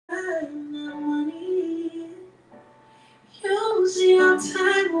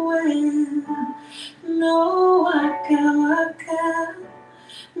time when no waka,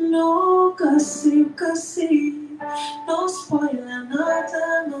 no gossip, no spoil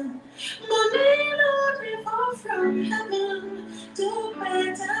another man. Money no fall from heaven, do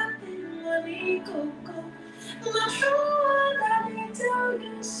better than money go. Not sure that I tell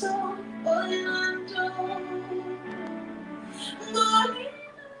you so, Orlando. Money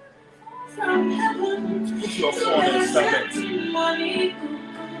from heaven, put your phone in silent. Money go.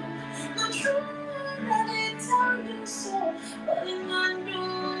 Not sure that I tell you so, Orlando.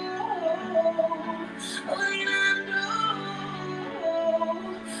 Orlando.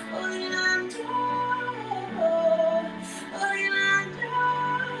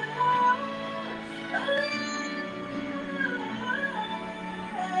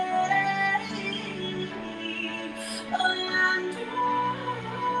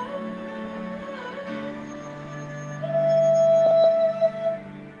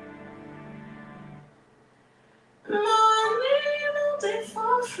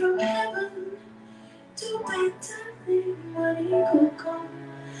 Fall from heaven to better than money could come.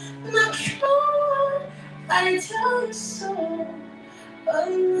 Not sure I tell you so,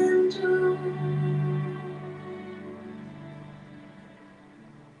 Orlando.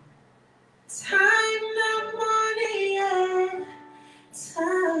 Time no money, yeah.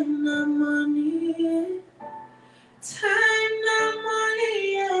 Time no money, yeah. Time no money,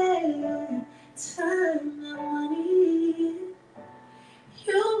 yeah. Time no money, yeah.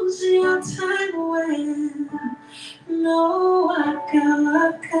 Use your time when no waka,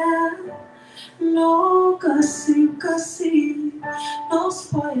 no gossip, no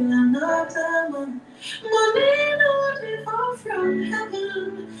spoil another man. Money no fall from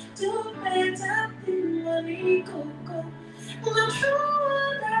heaven, do better than money go. Not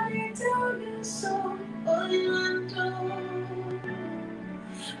sure that I tell you so, Orlando.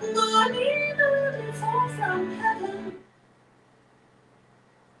 Money no fall from heaven.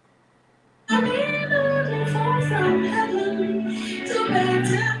 Money no fall from heaven, do better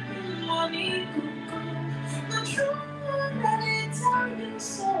than money go. Not sure that I tell you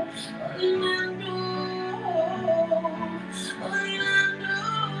so, Orlando. Orlando.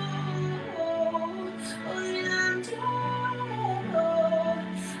 Orlando.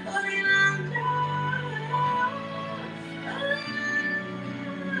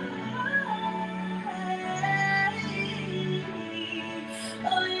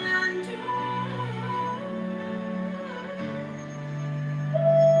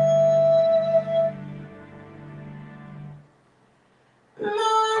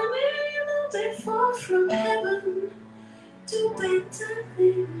 They fall from heaven to better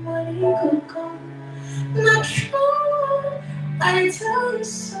than money could come. Not sure I tell you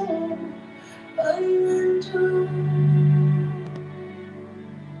so, Orlando.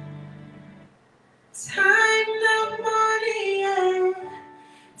 Time no money, yeah.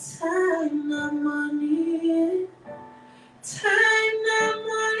 Time no money, yeah. Time no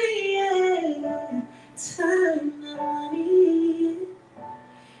money, yeah. Time no money, yeah.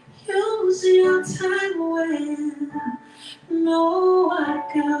 Use your time when no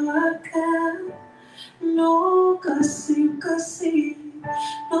waka, no gossip,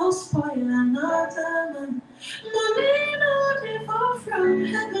 no spoil another man. Money no fall from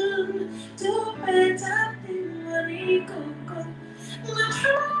heaven, do better than money go. Not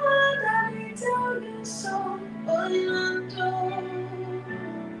sure that I tell you so, Orlando.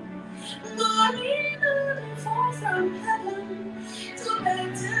 Money no fall from heaven, do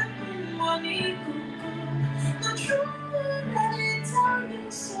better than money go. Not sure that I tell you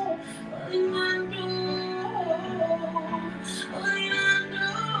so, Orlando.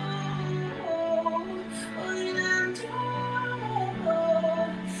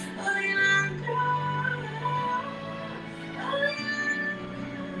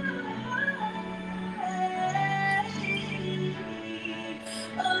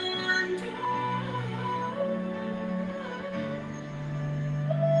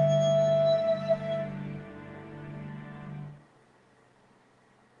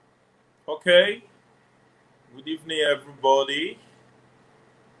 Okay. Good evening, everybody.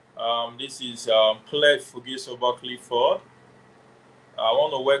 This is Claire Fugisoba Clifford. I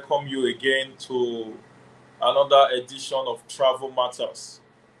want to welcome you again to another edition of Travel Matters.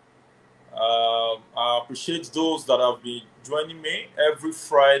 I appreciate those that have been joining me every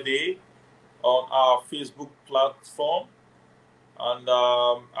Friday on our Facebook platform. And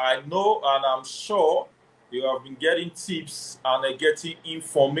I know and I'm sure you have been getting tips and getting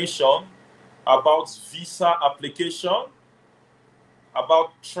information about visa application,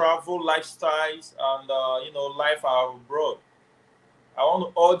 about travel lifestyles, and life abroad. I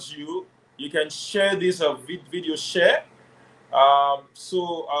want to urge you, you can share this video share,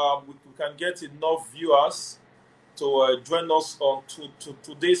 so we can get enough viewers to join us on to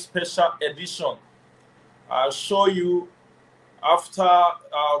today's special edition. I'll show you after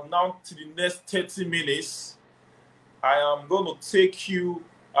now to the next 30 minutes. I am going to take you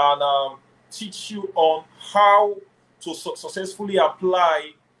and teach you on how to successfully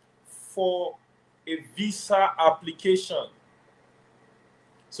apply for a visa application.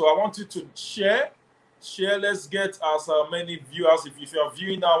 So I want you to share. Let's get as many viewers. If you are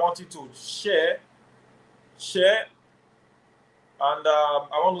viewing now, I want you to share. And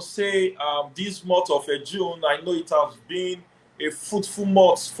I want to say this month of June, I know it has been a fruitful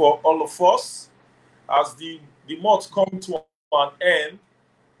month for all of us. As the month comes to an end,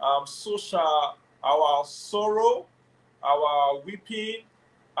 so shall our sorrow, our weeping,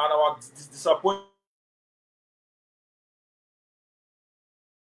 and our disappointment.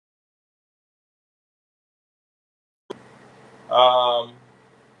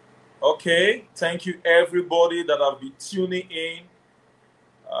 Okay, thank you everybody that have been tuning in.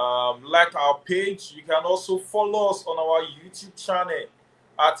 Like our page, you can also follow us on our YouTube channel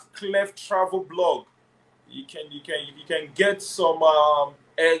at Clef Travel Blog. You can get some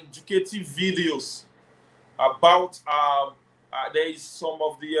educative videos about there is some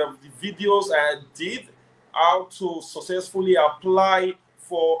of the videos I did how to successfully apply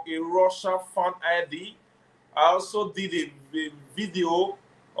for a Russia Fan ID. I also did a video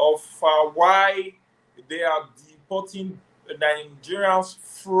of why they are deporting Nigerians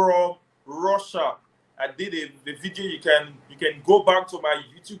from Russia. I did a video. You can go back to my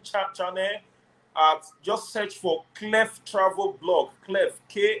YouTube channel. Just search for Clef Travel Blog. Clef,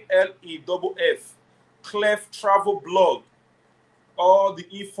 K-L-E-F-F. Clef Travel Blog. All the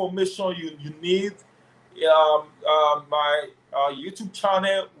information you need. My YouTube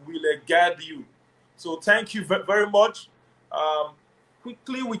channel will guide you. So thank you very much.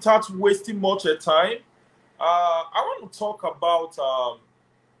 Quickly, without wasting much time, I want to talk about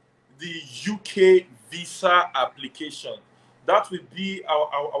the UK visa application. That will be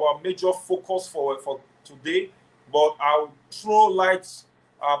our major focus for today. But I'll throw lights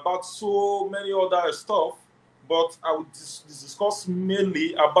about so many other stuff. But I will discuss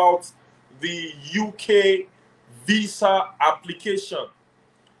mainly about the UK visa application.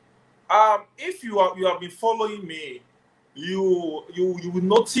 If you have been following me, you will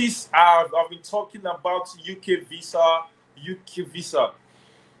notice I've been talking about UK visa.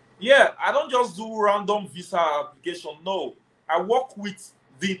 Yeah, I don't just do random visa application. No, I work with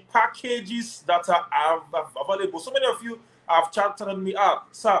the packages that are available. So many of you have chatted me up,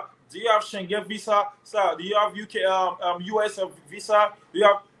 sir. Do you have Schengen visa, sir? Do you have UK US visa? Do you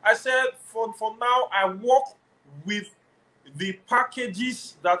have? I said for now I work with the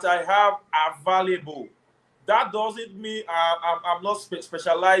packages that I have available. That doesn't mean I'm not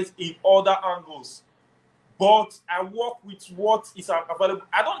specialized in other angles, but I work with what is available.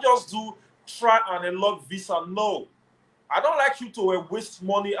 I don't just do try and unlock visa. No, I don't like you to waste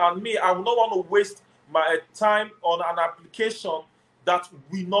money on me. I will not want to waste my time on an application that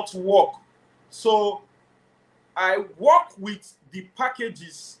will not work. So I work with the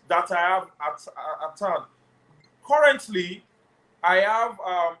packages that I have at hand. Currently, I have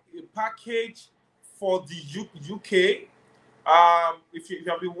a package for the UK. If you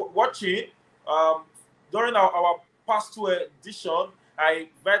have been watching, during our past two edition, I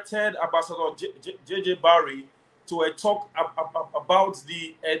invited Ambassador JJ Barry to talk about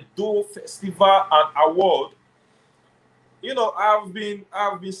the Edo Festival and Award. You know, I've been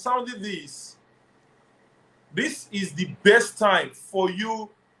sounding this. This is the best time for you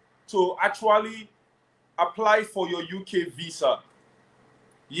to actually apply for your UK visa.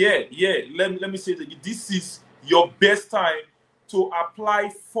 Yeah. Let me say that this is your best time to apply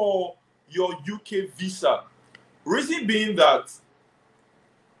for your UK visa. Reason being that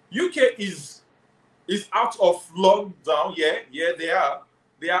UK is out of lockdown. Yeah, they are.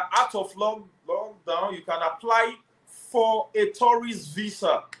 They are out of lockdown. You can apply for a tourist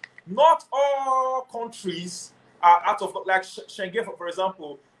visa. Not all countries are out of, like Schengen, for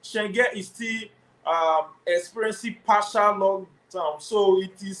example. Schengen is still experiencing partial lockdown, so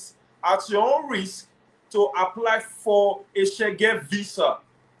it is at your own risk to apply for a Schengen visa.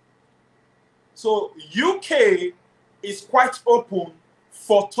 So UK is quite open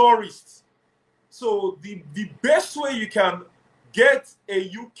for tourists. So the best way you can get a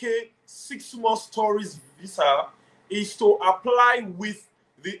UK 6 months tourist visa is to apply with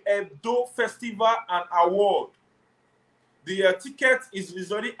the Edo Festival and Award. The ticket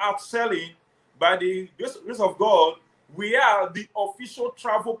is already out selling. By the grace of God, we are the official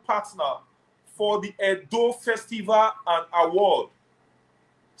travel partner for the Edo Festival and Award.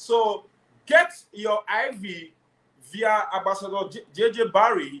 So get your IV via Ambassador JJ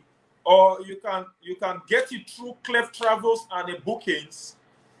Barry, or you can get it through Cleft Travels and the bookings.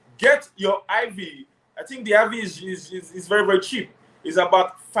 Get your IV. I think the IV is very, very cheap. It's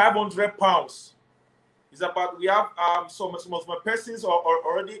about £500. It's about, we have some of my persons are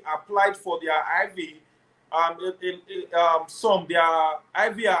already applied for their IV. Some their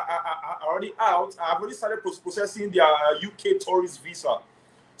IV are already out. I've already started processing their UK tourist visa.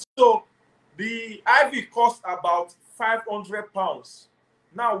 So the IV costs about £500.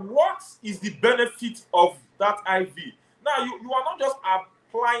 Now, what is the benefit of that IV? Now, you are not just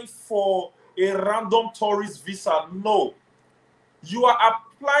applying for a random tourist visa. No, you are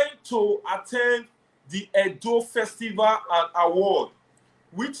applying to attend the Edo Festival and Award,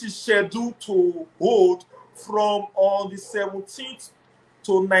 which is scheduled to hold from on the 17th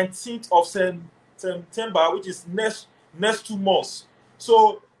to 19th of September, which is next 2 months.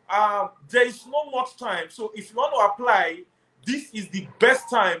 So there is not much time. So if you want to apply, this is the best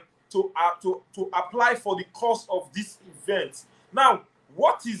time to apply for the cost of this event. Now,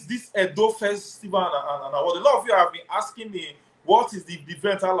 what is this Edo Festival and Award? A lot of you have been asking me, what is the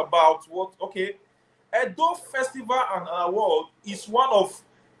event all about? Okay. Edo Festival and Award is one of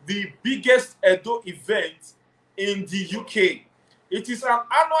the biggest Edo events in the UK. It is an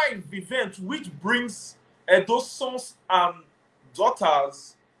annual event which brings Edo sons and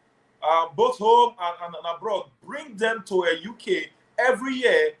daughters, both home and abroad, bring them to a UK every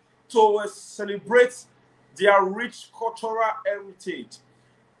year to celebrate their rich cultural heritage.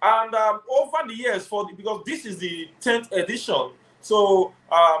 And over the years, because this is the 10th edition, so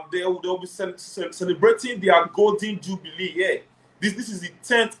they'll be celebrating their Golden Jubilee. Yeah, this is the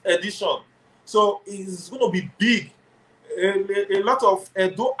 10th edition, so it's going to be big. A lot of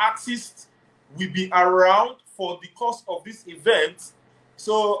Edo artists will be around for the course of this event.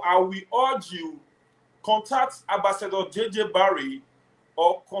 So I will urge you, contact Ambassador JJ Barry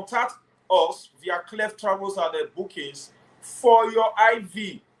or contact us via Cleft Travels and the bookings for your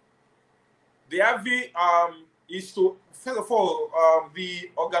IV. The IV is to, first of all, the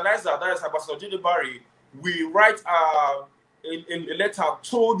organizer, that is Ambassador JJ Barry, will write a letter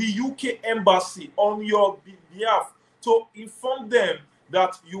to the UK Embassy on your behalf to inform them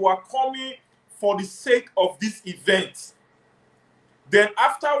that you are coming for the sake of this event. Then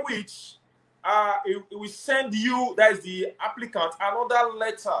after which, it will send you, that is the applicant, another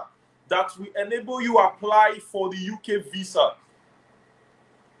letter that will enable you apply for the UK visa.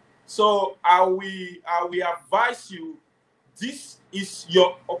 So I will advise you, this is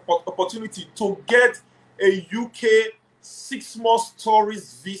your opportunity to get a UK 6 months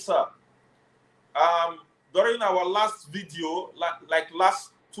tourist visa. During our last video, like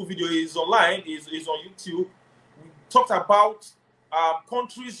last 2 videos is online, is on YouTube, we talked about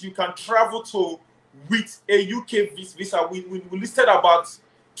countries you can travel to with a UK visa. We listed about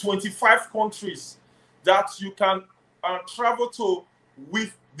 25 countries that you can travel to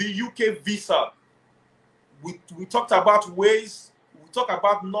with the UK visa. We talked about Wales, we talked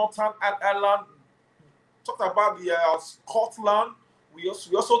about Northern Ireland, talked about the Scotland, we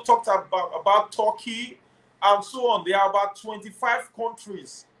also talked about Turkey, and so on. There are about 25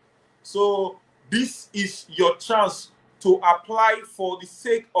 countries. So this is your chance to apply for the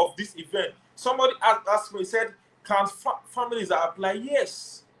sake of this event. Somebody asked me, said, can families apply?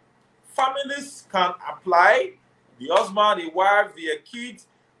 Yes, families can apply. The husband, the wife, the kids,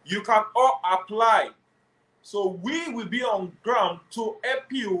 you can all apply. So we will be on ground to help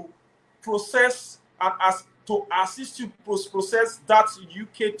you process and to assist you process that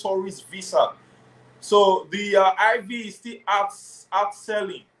UK tourist visa. So the IV is still out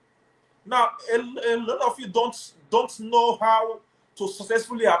selling. Now, a lot of you don't know how to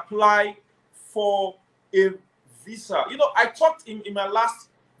successfully apply for a visa. You know, I talked in my last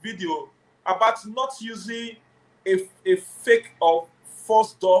video about not using a fake or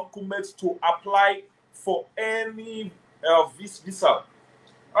false document to apply for any visa.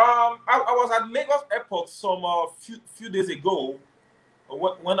 I was at Lagos Airport some few days ago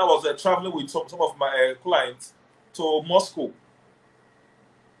when I was traveling with some of my clients to Moscow.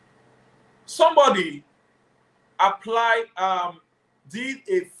 Somebody applied, did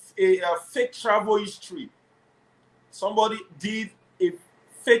a fake travel history. Somebody did a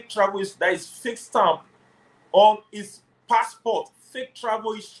fake travel history, that is fake stamp on his passport, fake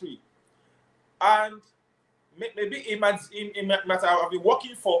travel history. And maybe it might have been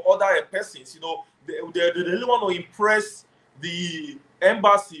working for other persons. You know, they really want to impress the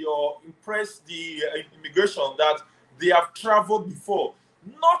embassy or impress the immigration that they have traveled before,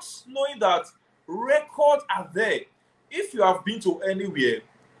 not knowing that records are there. If you have been to anywhere,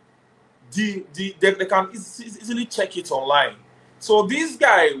 they can easily check it online. So this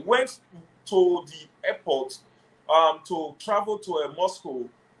guy went to the airport to travel to Moscow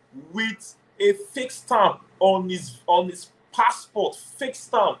with a fake stamp on his passport, fake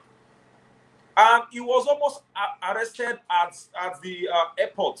stamp, and he was almost arrested at the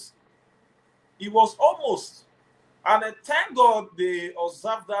airport. He was almost, and thank God they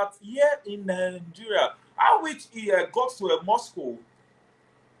observed that here in Nigeria, at which he got to Moscow.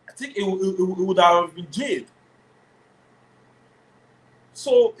 I think it would have been jailed.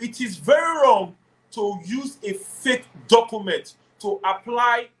 So it is very wrong to use a fake document to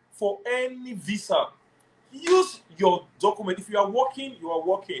apply for any visa. Use your document. If you are working, you are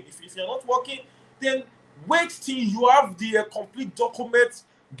working. If you're not working, then wait till you have the complete document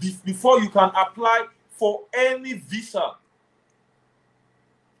before you can apply for any visa.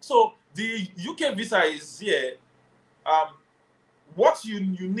 So the UK visa is here. What you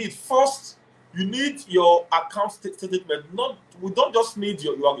need first, you need your account statement. We don't just need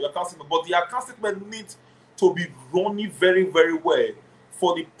your account statement, but the account statement needs to be running very, very well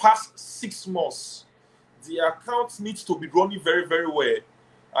for the past 6 months. The account needs to be running very, very well.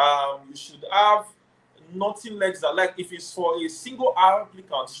 You should have nothing less than, like if it's for a single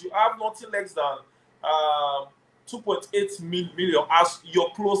applicant, you should have nothing less than 2.8 million as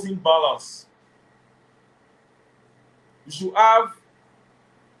your closing balance. You should have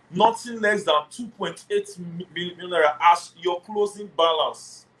nothing less than 2.8 million as your closing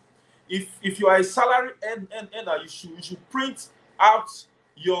balance. If you are a salary earner, you should print out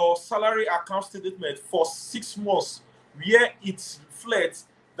your salary account statement for 6 months where it reflects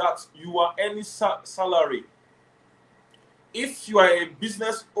that you are earning salary. If you are a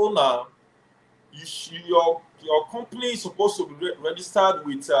business owner, your company is supposed to be registered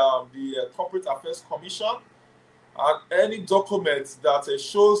with the Corporate Affairs Commission, and any document that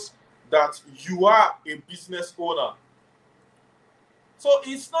shows that you are a business owner. So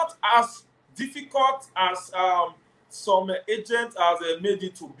it's not as difficult as some agents have made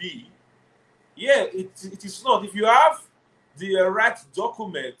it to be. Yeah, it is not. If you have the right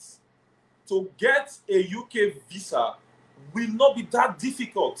documents, to get a UK visa will not be that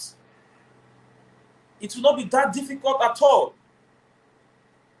difficult. It will not be that difficult at all.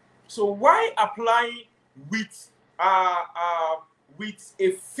 So why applying with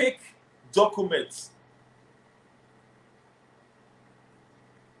a fake document?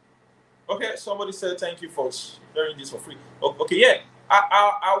 Okay, somebody said thank you for sharing this for free. Okay, yeah,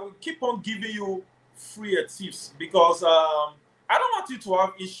 I will keep on giving you free tips because I don't want you to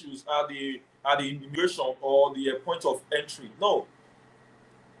have issues at the immigration or the point of entry. No.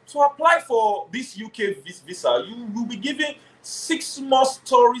 To apply for this UK visa, you will be given 6 months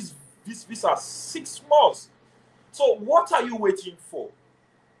tourist visa. 6 months. So what are you waiting for?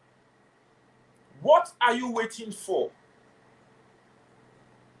 What are you waiting for?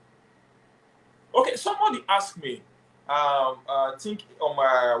 Okay, somebody asked me, I think on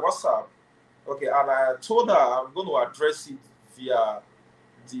my WhatsApp, okay, and I told her I'm going to address it via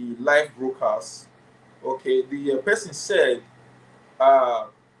the live broadcast. Okay, the person said,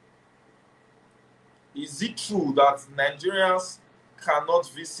 is it true that Nigerians cannot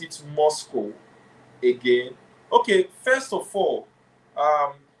visit Moscow again? Okay, first of all,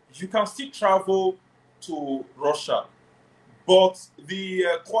 you can still travel to Russia, but the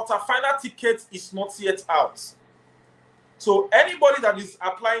quarterfinal ticket is not yet out. So anybody that is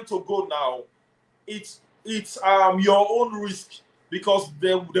applying to go now, it's your own risk because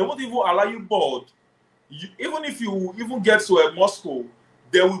they won't even allow you board. Even if you even get to Moscow,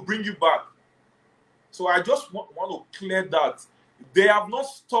 they will bring you back. So I just want to clear that. They have not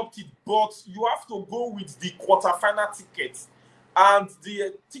stopped it, but you have to go with the quarterfinal ticket. And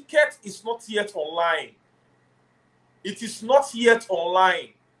the ticket is not yet online. It is not yet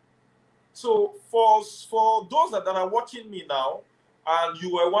online. So for those that are watching me now, and you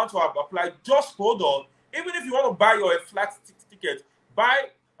will want to have applied, just hold on. Even if you want to buy your flight ticket,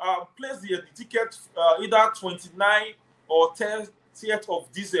 place the ticket either 29 or 30th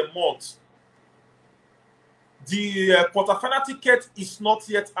of this month. The quarterfinal ticket is not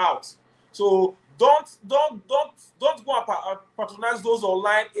yet out. So don't go and patronize those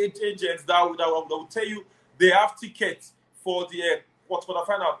online agents that will tell you they have tickets for the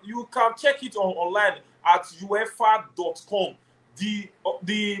quarterfinal. You can check it online at uefa.com.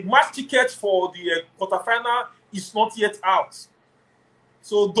 The match ticket for the quarterfinal is not yet out.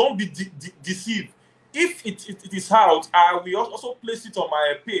 So don't be deceived. If it is out, I will also place it on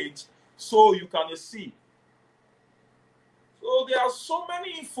my page so you can see. So there are so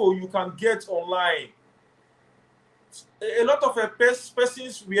many info you can get online. A lot of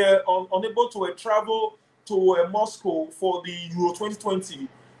persons were unable to travel to Moscow for the Euro 2020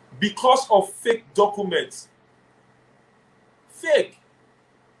 because of fake documents. Fake.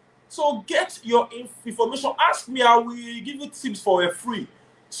 So get your information. Ask me, I will give you tips for a free.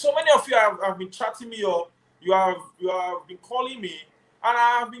 So many of you have been chatting me, or you have been calling me, and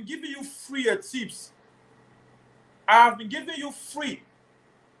I have been giving you free tips. I have been giving you free.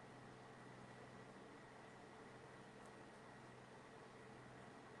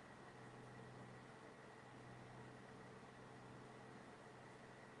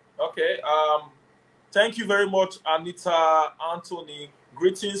 Okay. Thank you very much, Anita Anthony.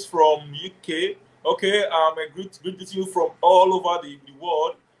 Greetings from UK. Okay. A greeting you from all over the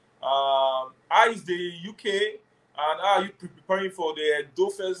world. How is the UK, and how are you preparing for the Do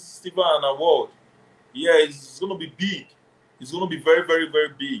Festival and Award? Yeah, it's going to be big. It's going to be very, very,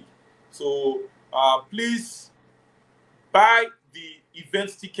 very big. So please buy the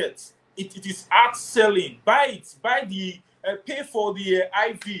event tickets. It is hard selling. Buy it. Buy the pay for the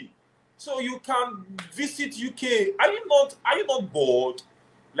IV, so you can visit UK. Are you not bored?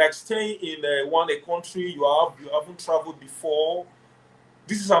 Like staying in a country you haven't traveled before.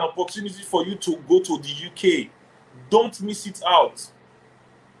 This is an opportunity for you to go to the UK. Don't miss it out.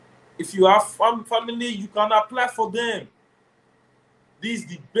 If you have family, you can apply for them. This is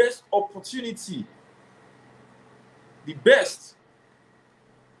the best opportunity. The best.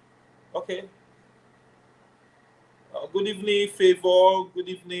 Okay. Good evening, Favor. Good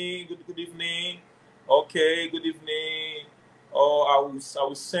evening. Good evening. Okay. Good evening. Oh, I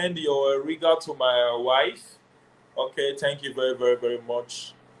will send your regard to my wife. Okay. Thank you very, very, very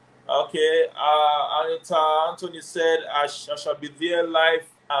much. Okay. Anita Anthony said I shall be there live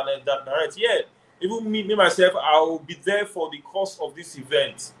and that direct. Yeah. Even me myself, I will be there for the course of this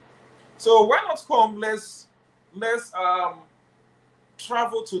event. So why not come? Let's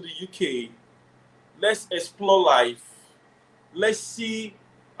travel to the UK. Let's explore life. Let's see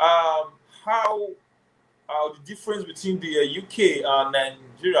how the difference between the UK and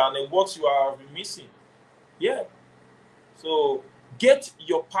Nigeria and what you are missing. Yeah. So get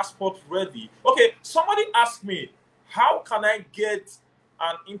your passport ready. Okay. Somebody asked me, how can I get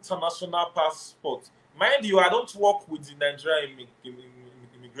an international passport? Mind you, I don't work with the Nigerian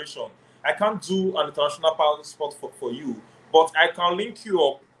immigration. I can't do an international passport for you, but I can link you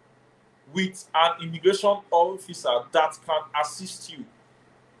up with an immigration officer that can assist you.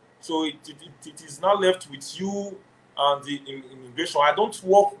 So it is now left with you and the immigration. I don't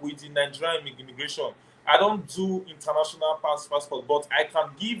work with the Nigerian immigration. I don't do international passport, but I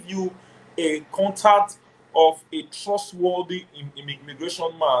can give you a contact of a trustworthy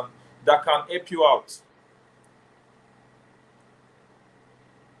immigration man that can help you out.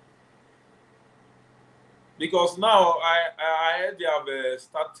 Because now I heard they have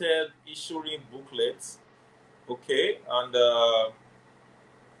started issuing booklets, okay, and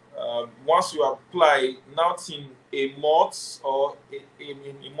once you apply, not in a month or in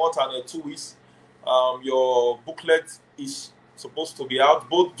a month and 2 weeks, your booklet is supposed to be out.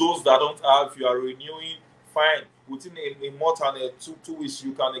 Both those that don't have, if you are renewing, fine. Within a month and 2 weeks,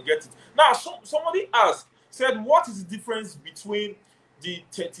 you can get it. Now, somebody asked, said, what is the difference between the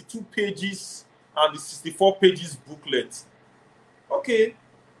 32 pages and the 64 pages booklet? Okay,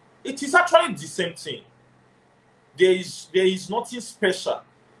 it is actually the same thing. There is nothing special.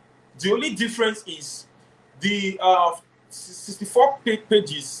 The only difference is the 64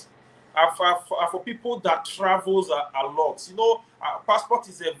 pages are for people that travels a lot. Passport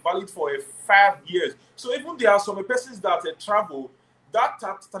is valid for 5 years. So even there are some persons that travel, that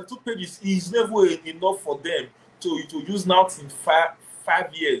 32 pages is never enough for them to use now in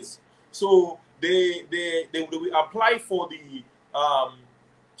 5 years. So they will apply for the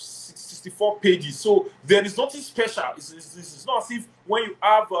 64 pages. So there is nothing special. It's not as if when you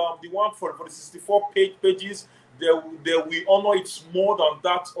have the one for the 64 pages, they will honor it more than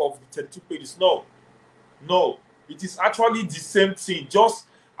that of the 32 pages. No, it is actually the same thing, just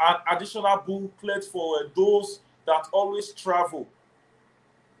an additional booklet for those that always travel.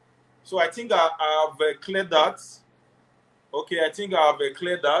 So I think I have cleared that. Okay, I think I have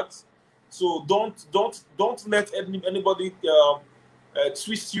cleared that. So don't let anybody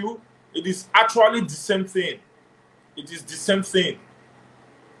twist you. It is actually the same thing. It is the same thing.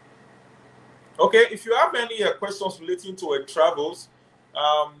 Okay, if you have any questions relating to travels,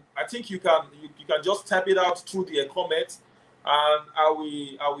 I think you can just type it out through the comment, and I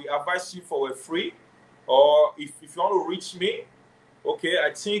will advise you for a free. Or if you want to reach me, okay,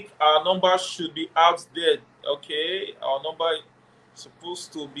 I think our number should be out there Okay, our number is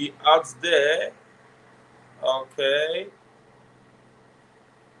supposed to be out there. Okay.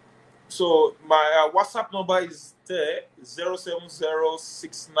 So my WhatsApp number is there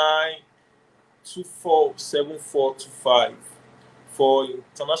 07069247425. For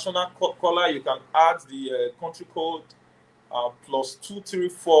international caller, you can add the country code plus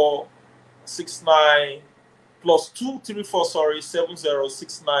 23469 plus 234 sorry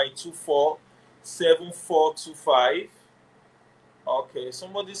 7069247425. Okay,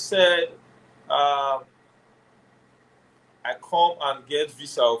 somebody said um, I come and get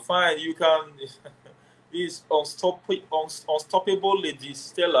visa. Fine, you can. This unstoppable lady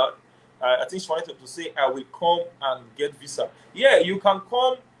Stella. I think she wanted to say, "I will come and get visa." Yeah, you can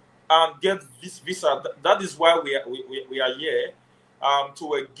come and get this visa. That is why we are here,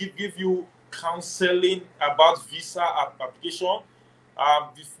 to give you counseling about visa application.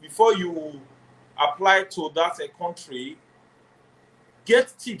 Before you apply to that country,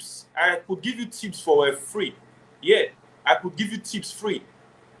 get tips. I could give you tips for free. Yeah, I could give you tips free.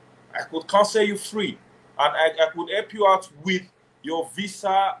 I could counsel you free, and I could help you out with your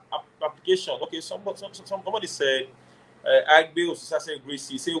visa application. Okay, somebody said, Agbe Osisase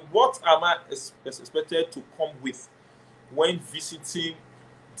Gracie, say, what am I expected to come with when visiting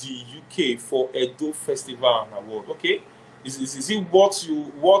the UK for Edo Festival and Award? Okay, is it what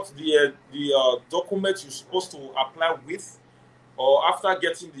the document you're supposed to apply with, or after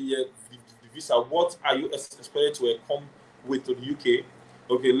getting the visa, what are you expected to come with to the UK?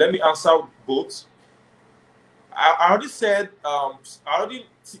 Okay, let me answer both. I already said, I already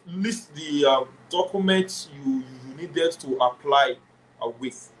list the documents you needed to apply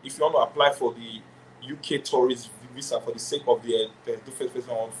with if you want to apply for the UK tourist visa for the sake of the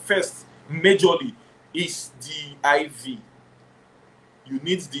festival. First, majorly, is the IV. You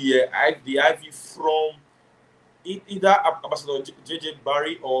need the IV from either Ambassador JJ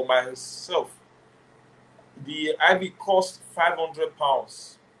Barry or myself. The IV costs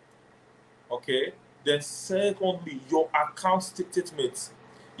 £500. Okay. Then secondly, your account statement,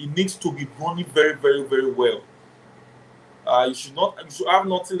 it needs to be running very, very, very well. You should have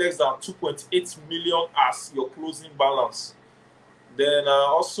nothing less than 2.8 million as your closing balance. Then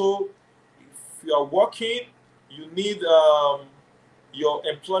also, if you are working, you need your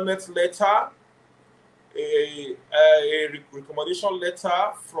employment letter, a recommendation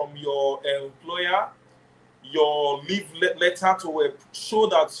letter from your employer, your leave letter to show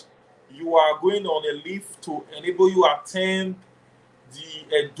that you are going on a leave to enable you attend the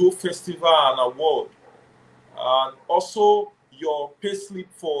Edo Festival and Award, and also your payslip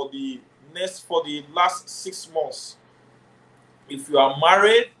for the last 6 months. If you are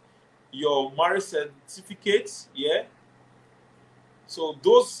married, your marriage certificate, yeah. So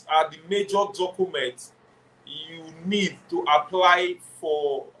those are the major documents you need to apply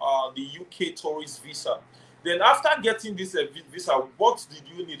for the UK tourist visa. Then after getting this visa, what did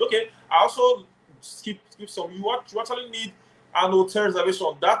you need? Okay, I also skip some. You actually need an hotel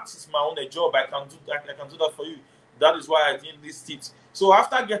reservation. That is my own job. I can do that. I can do that for you. That is why I didn't list it. So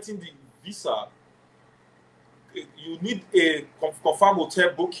after getting the visa, you need a confirmed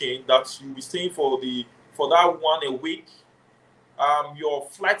hotel booking that you'll be staying for that one a week. Your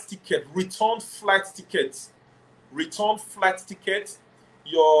flight ticket, return flight ticket,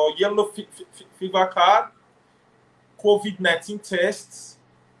 your yellow fever card, COVID-19 tests.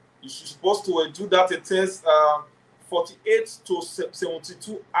 You're supposed to do that test 48 to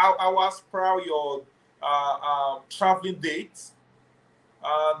 72 hours prior your traveling date.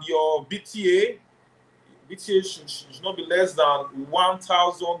 And your BTA should not be less than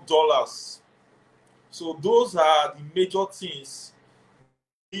 $1,000. So those are the major things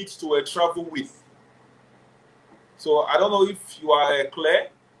you need to travel with. So I don't know if you are clear.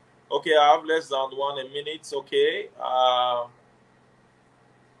 Okay, I have less than 1 minute. Okay.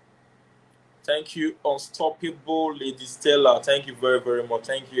 Thank you, Unstoppable Lady Stella. Thank you very, very much.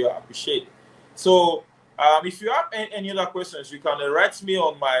 Thank you. I appreciate it. So if you have any other questions, you can write me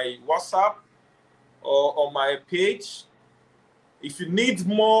on my WhatsApp or on my page. If you need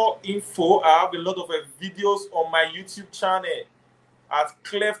more info, I have a lot of videos on my YouTube channel at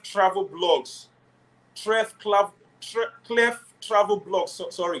Clef Travel Blogs. Clef Travel Blog.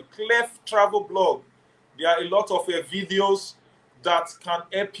 Clef Travel Blog. There are a lot of videos that can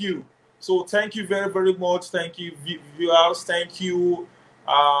help you. So thank you very, very much. Thank you, viewers. Thank you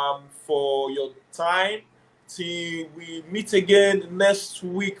for your time. Till we meet again next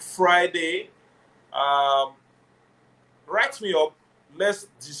week, Friday. Write me up. Let's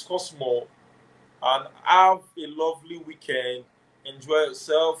discuss more and have a lovely weekend. Enjoy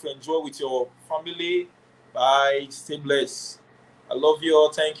yourself. Enjoy with your family. Bye. Stay blessed. I love you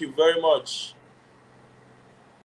all. Thank you very much.